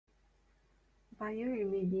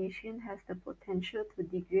Bioremediation has the potential to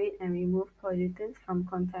degrade and remove pollutants from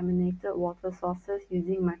contaminated water sources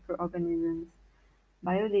using microorganisms.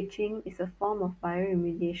 Bioleaching is a form of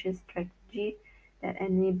bioremediation strategy that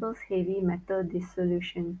enables heavy metal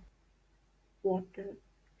dissolution. Water.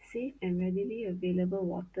 Safe and readily available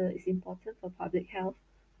water is important for public health,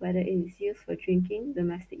 whether it is used for drinking,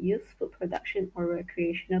 domestic use, food production, or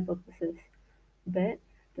recreational purposes. But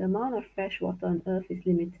the amount of fresh water on Earth is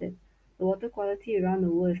limited. The water quality around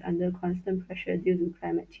the world is under constant pressure due to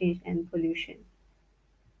climate change and pollution.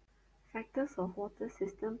 Factors of water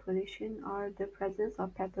system pollution are the presence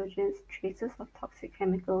of pathogens, traces of toxic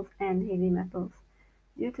chemicals, and heavy metals.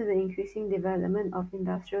 Due to the increasing development of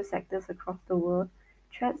industrial sectors across the world,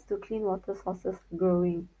 threats to clean water sources are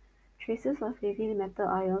growing. Traces of heavy metal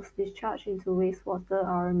ions discharged into wastewater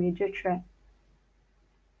are a major threat.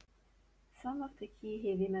 Some of the key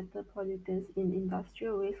heavy metal pollutants in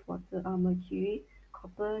industrial wastewater are mercury,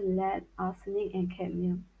 copper, lead, arsenic, and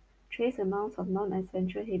cadmium. Trace amounts of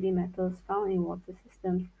non-essential heavy metals found in water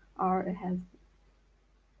systems are a hazard.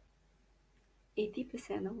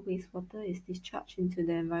 80% of wastewater is discharged into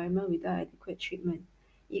the environment without adequate treatment.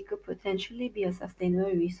 It could potentially be a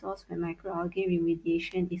sustainable resource when microalgae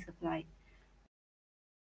remediation is applied.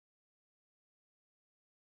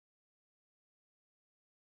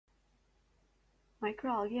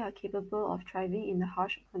 Microalgae are capable of thriving in the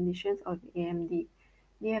harsh conditions of AMD.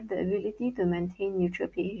 They have the ability to maintain neutral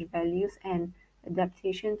pH values and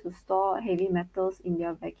adaptation to store heavy metals in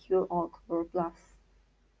their vacuole or chloroplasts.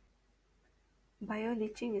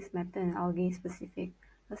 Bioleaching is metal and algae specific.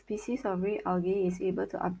 A species of red algae is able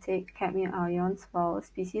to uptake cadmium ions, while a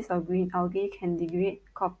species of green algae can degrade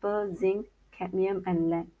copper, zinc, cadmium,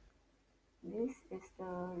 and lead. This is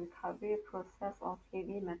the recovery process of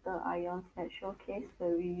heavy metal ions that showcase the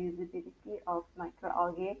reusability of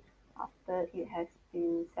microalgae after it has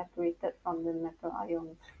been separated from the metal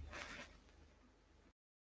ions.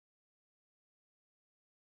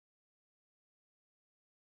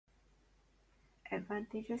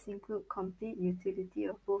 Advantages include complete utility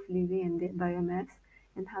of both living and dead biomass,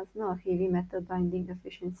 enhancement of heavy metal binding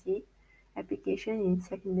efficiency, application in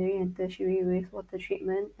secondary and tertiary wastewater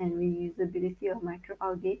treatment, and reusability of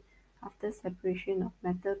microalgae after separation of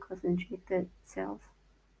metal concentrated cells.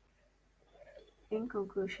 In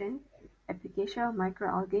conclusion, application of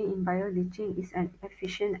microalgae in bioleaching is an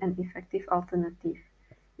efficient and effective alternative.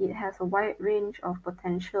 It has a wide range of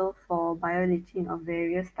potential for bioleaching of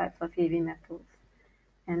various types of heavy metals.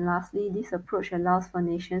 And lastly, this approach allows for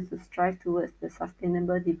nations to strive towards the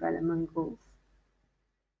Sustainable Development Goals.